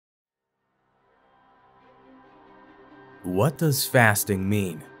What does fasting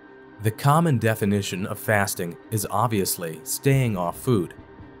mean? The common definition of fasting is obviously staying off food,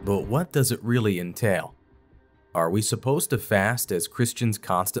 but what does it really entail? Are we supposed to fast as Christians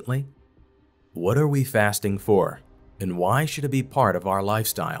constantly? What are we fasting for, and why should it be part of our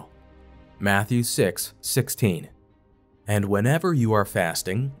lifestyle? Matthew 6:16. And whenever you are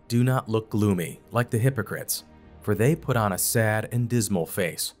fasting, do not look gloomy like the hypocrites, for they put on a sad and dismal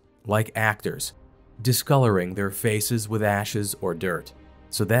face, like actors, discoloring their faces with ashes or dirt,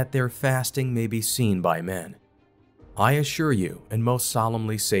 so that their fasting may be seen by men. I assure you and most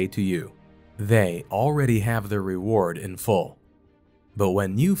solemnly say to you, they already have their reward in full. But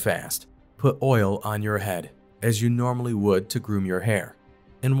when you fast, put oil on your head, as you normally would to groom your hair,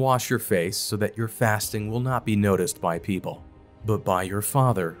 and wash your face so that your fasting will not be noticed by people, but by your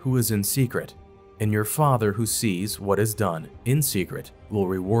Father who is in secret, and your Father who sees what is done in secret will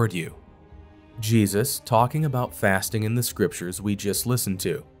reward you. Jesus talking about fasting in the scriptures we just listened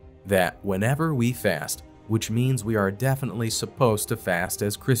to, that whenever we fast, which means we are definitely supposed to fast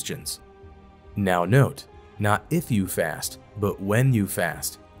as Christians. Now note, not if you fast, but when you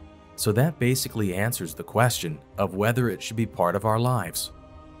fast. So that basically answers the question of whether it should be part of our lives.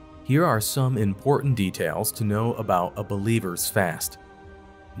 Here are some important details to know about a believer's fast.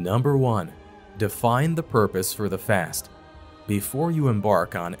 Number 1. Define the purpose for the fast. Before you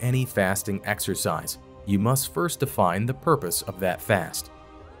embark on any fasting exercise, you must first define the purpose of that fast.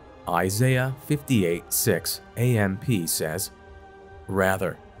 Isaiah 58:6 AMP says,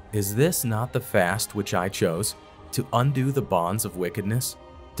 "Rather, is this not the fast which I chose, to undo the bonds of wickedness,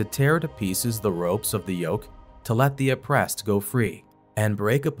 to tear to pieces the ropes of the yoke, to let the oppressed go free, and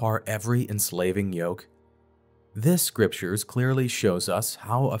break apart every enslaving yoke?" This scriptures clearly shows us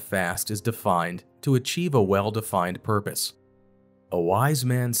how a fast is defined to achieve a well-defined purpose. A wise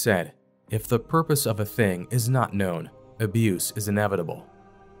man said, "If the purpose of a thing is not known, abuse is inevitable."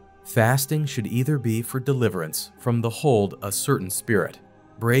 Fasting should either be for deliverance from the hold of a certain spirit,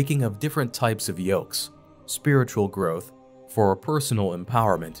 breaking of different types of yokes, spiritual growth, for personal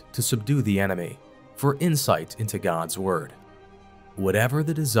empowerment to subdue the enemy, for insight into God's Word. Whatever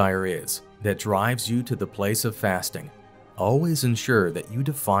the desire is that drives you to the place of fasting, always ensure that you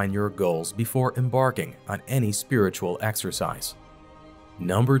define your goals before embarking on any spiritual exercise.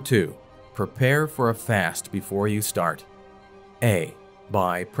 Number 2. Prepare for a fast before you start. A.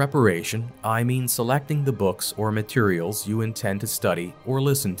 By preparation, I mean selecting the books or materials you intend to study or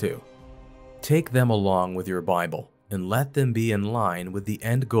listen to. Take them along with your Bible and let them be in line with the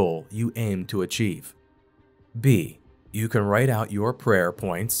end goal you aim to achieve. B. You can write out your prayer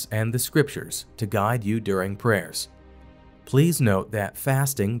points and the scriptures to guide you during prayers. Please note that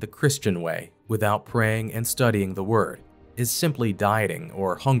fasting the Christian way, without praying and studying the Word, is simply dieting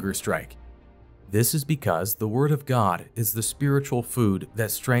or hunger strike. This is because the Word of God is the spiritual food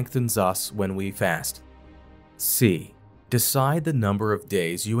that strengthens us when we fast. C. Decide the number of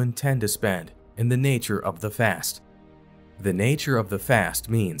days you intend to spend and the nature of the fast. The nature of the fast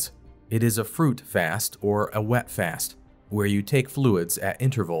means it is a fruit fast or a wet fast, where you take fluids at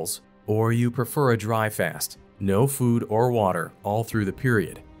intervals, or you prefer a dry fast, no food or water all through the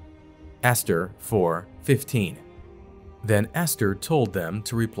period. Esther 4:15. Then Esther told them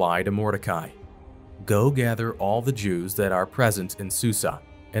to reply to Mordecai, "Go gather all the Jews that are present in Susa,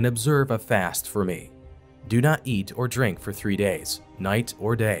 and observe a fast for me. Do not eat or drink for 3 days, night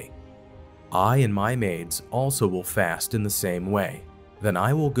or day. I and my maids also will fast in the same way. Then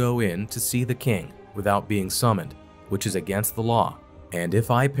I will go in to see the king without being summoned, which is against the law, and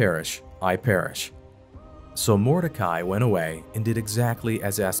if I perish, I perish." So Mordecai went away and did exactly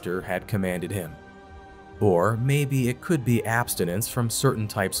as Esther had commanded him. Or maybe it could be abstinence from certain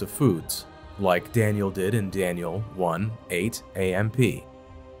types of foods, like Daniel did in Daniel 1:8 AMP.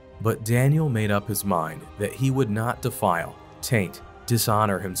 But Daniel made up his mind that he would not defile, taint,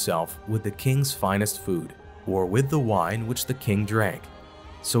 dishonor himself with the king's finest food, or with the wine which the king drank.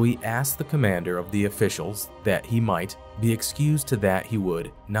 So he asked the commander of the officials that he might be excused to that he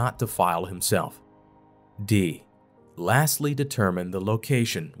would not defile himself. D. Lastly, determine the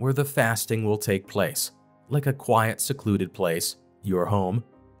location where the fasting will take place, like a quiet, secluded place, your home,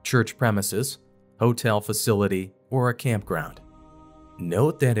 church premises, hotel facility, or a campground.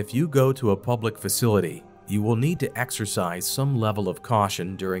 Note that if you go to a public facility, you will need to exercise some level of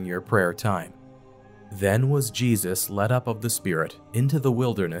caution during your prayer time. Then was Jesus led up of the Spirit into the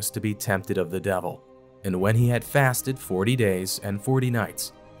wilderness to be tempted of the devil. And when he had fasted 40 days and 40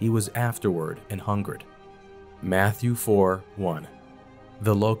 nights, he was afterward and hungered. Matthew 4:1.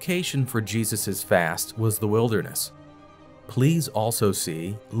 The location for Jesus' fast was the wilderness. Please also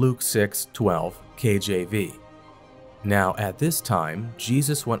see Luke 6:12 KJV. Now at this time,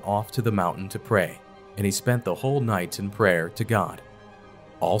 Jesus went off to the mountain to pray, and he spent the whole night in prayer to God.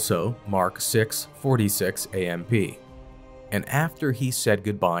 Also, Mark 6:46 AMP. And after he said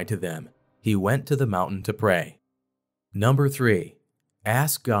goodbye to them, he went to the mountain to pray. Number 3.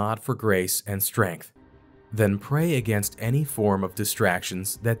 Ask God for grace and strength. Then pray against any form of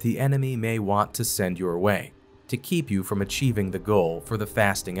distractions that the enemy may want to send your way to keep you from achieving the goal for the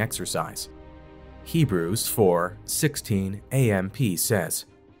fasting exercise. Hebrews 4:16 AMP says,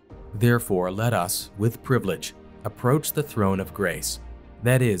 "Therefore let us, with privilege, approach the throne of grace,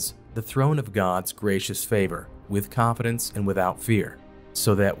 that is, the throne of God's gracious favor, with confidence and without fear,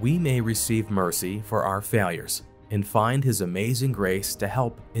 so that we may receive mercy for our failures and find His amazing grace to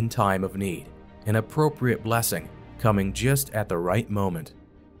help in time of need, an appropriate blessing coming just at the right moment."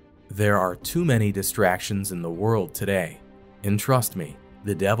 There are too many distractions in the world today, and trust me,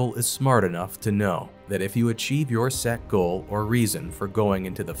 the devil is smart enough to know that if you achieve your set goal or reason for going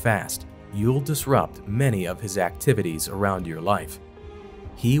into the fast, you'll disrupt many of his activities around your life.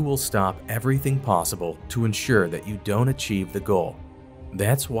 He will stop everything possible to ensure that you don't achieve the goal.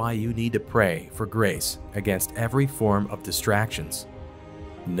 That's why you need to pray for grace against every form of distractions.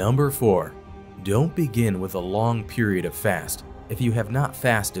 Number 4. Don't begin with a long period of fast if you have not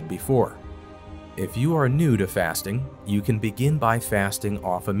fasted before. If you are new to fasting, you can begin by fasting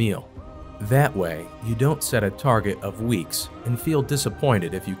off a meal. That way, you don't set a target of weeks and feel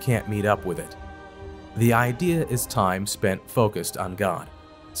disappointed if you can't meet up with it. The idea is time spent focused on God,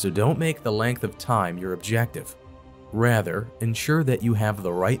 so don't make the length of time your objective. Rather, ensure that you have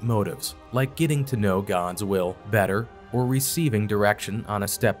the right motives, like getting to know God's will better or receiving direction on a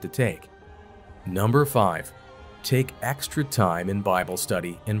step to take. Number 5. Take extra time in Bible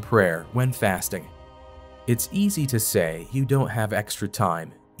study and prayer when fasting. It's easy to say you don't have extra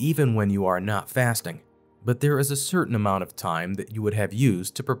time even when you are not fasting, but there is a certain amount of time that you would have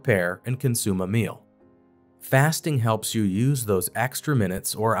used to prepare and consume a meal. Fasting helps you use those extra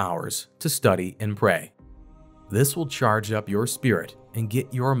minutes or hours to study and pray. This will charge up your spirit and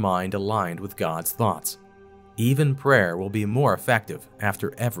get your mind aligned with God's thoughts. Even prayer will be more effective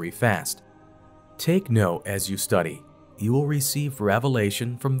after every fast. Take note as you study. You will receive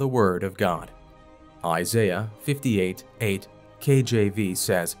revelation from the Word of God. Isaiah 58:8 KJV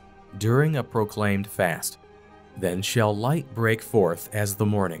says, "During a proclaimed fast, then shall light break forth as the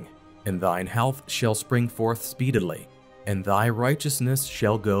morning, and thine health shall spring forth speedily, and thy righteousness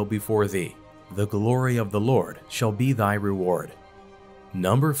shall go before thee. The glory of the Lord shall be thy reward."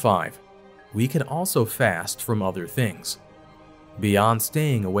 Number 5. We can also fast from other things. Beyond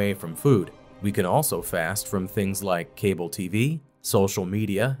staying away from food, we can also fast from things like cable TV, social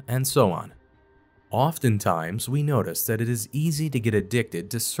media, and so on. Oftentimes, we notice that it is easy to get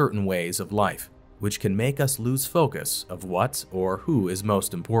addicted to certain ways of life, which can make us lose focus of what or who is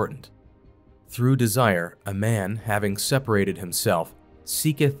most important. Through desire, a man, having separated himself,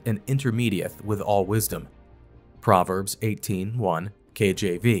 seeketh and intermediateth with all wisdom. Proverbs 18:1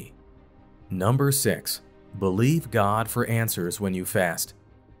 KJV. Number 6. Believe God for answers when you fast.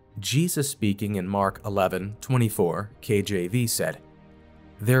 Jesus, speaking in Mark 11:24 KJV, said,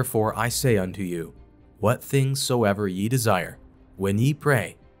 "Therefore I say unto you, what things soever ye desire, when ye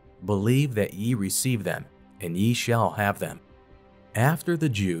pray, believe that ye receive them, and ye shall have them." After the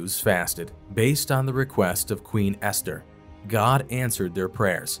Jews fasted, based on the request of Queen Esther, God answered their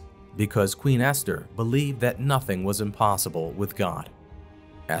prayers, because Queen Esther believed that nothing was impossible with God.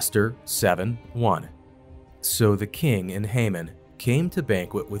 Esther 7:1. So the king and Haman came to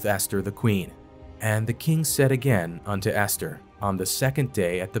banquet with Esther the queen, and the king said again unto Esther on the second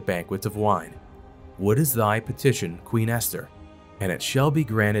day at the banquet of wine, "What is thy petition, Queen Esther? And it shall be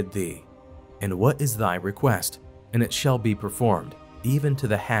granted thee. And what is thy request? And it shall be performed, even to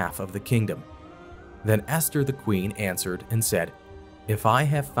the half of the kingdom." Then Esther the queen answered and said, "If I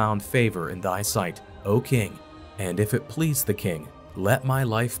have found favor in thy sight, O king, and if it please the king, let my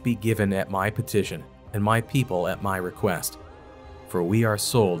life be given at my petition, and my people at my request. For we are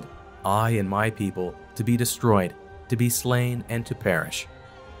sold, I and my people, to be destroyed, to be slain, and to perish.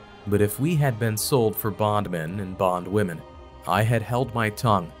 But if we had been sold for bondmen and bondwomen, I had held my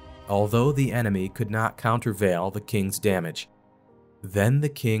tongue, although the enemy could not countervail the king's damage." Then the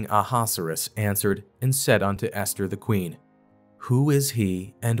king Ahasuerus answered and said unto Esther the queen, "Who is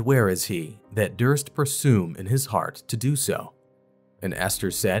he, and where is he, that durst presume in his heart to do so?" And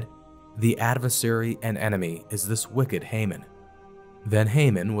Esther said, "The adversary and enemy is this wicked Haman." Then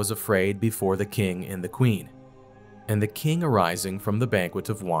Haman was afraid before the king and the queen. And the king, arising from the banquet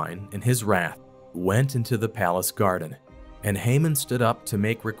of wine in his wrath, went into the palace garden. And Haman stood up to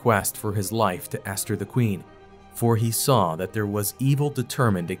make request for his life to Esther the queen, for he saw that there was evil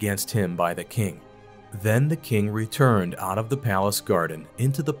determined against him by the king. Then the king returned out of the palace garden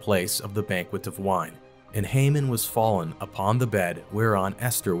into the place of the banquet of wine, and Haman was fallen upon the bed whereon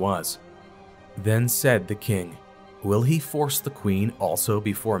Esther was. Then said the king, Will he force the queen also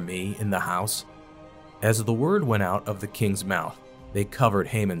before me in the house? As the word went out of the king's mouth, they covered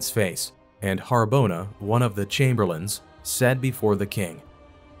Haman's face, and Harbona, one of the chamberlains, said before the king,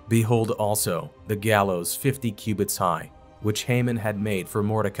 Behold also the gallows 50 cubits high, which Haman had made for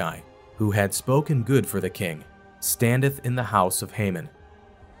Mordecai, who had spoken good for the king, standeth in the house of Haman.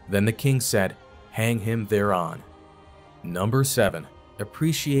 Then the king said, Hang him thereon. Number 7.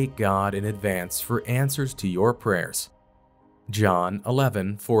 Appreciate God in advance for answers to your prayers. John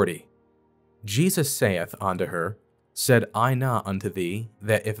 11:40. Jesus saith unto her, Said I not unto thee,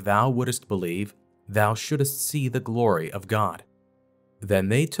 that if thou wouldest believe, thou shouldest see the glory of God? Then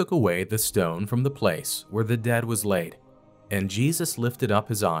they took away the stone from the place where the dead was laid. And Jesus lifted up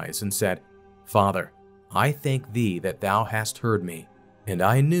his eyes and said, Father, I thank thee that thou hast heard me, and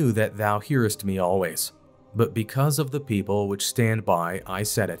I knew that thou hearest me always. But because of the people which stand by I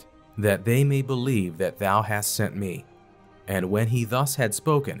said it, that they may believe that thou hast sent me. And when he thus had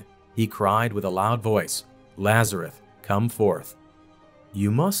spoken, he cried with a loud voice, Lazarus, come forth. You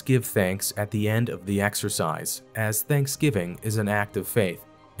must give thanks at the end of the exercise, as thanksgiving is an act of faith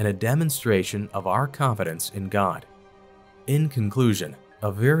and a demonstration of our confidence in God. In conclusion,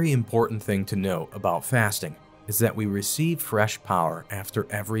 a very important thing to note about fasting is that we receive fresh power after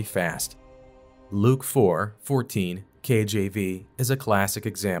every fast. Luke 4:14 KJV is a classic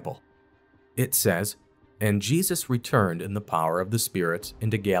example. It says, And Jesus returned in the power of the Spirit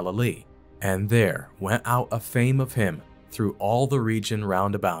into Galilee, and there went out a fame of him through all the region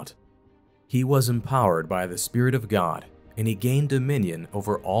round about. He was empowered by the Spirit of God, and he gained dominion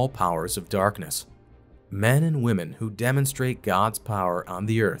over all powers of darkness. Men and women who demonstrate God's power on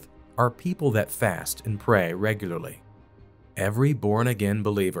the earth are people that fast and pray regularly. Every born-again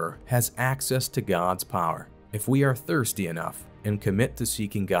believer has access to God's power if we are thirsty enough and commit to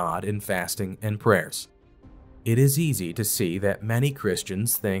seeking God in fasting and prayers. It is easy to see that many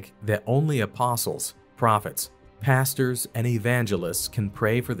Christians think that only apostles, prophets, pastors, and evangelists can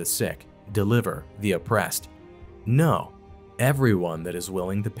pray for the sick, deliver the oppressed. No, everyone that is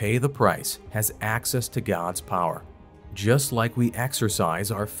willing to pay the price has access to God's power. Just like we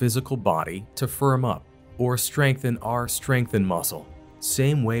exercise our physical body to firm up or strengthen our strengthened muscle,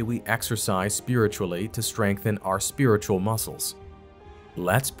 same way we exercise spiritually to strengthen our spiritual muscles.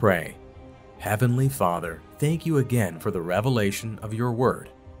 Let's pray. Heavenly Father, thank you again for the revelation of your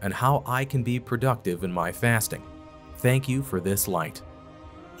word and how I can be productive in my fasting. Thank you for this light.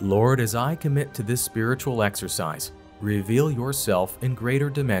 Lord, as I commit to this spiritual exercise, reveal yourself in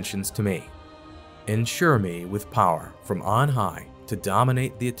greater dimensions to me. Ensure me with power from on high to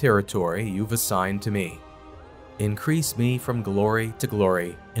dominate the territory you've assigned to me. Increase me from glory to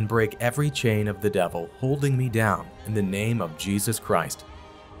glory and break every chain of the devil holding me down in the name of Jesus Christ.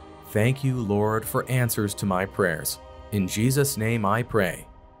 Thank you, Lord, for answers to my prayers. In Jesus' name I pray.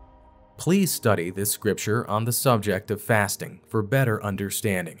 Please study this scripture on the subject of fasting for better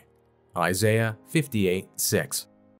understanding. Isaiah 58:6.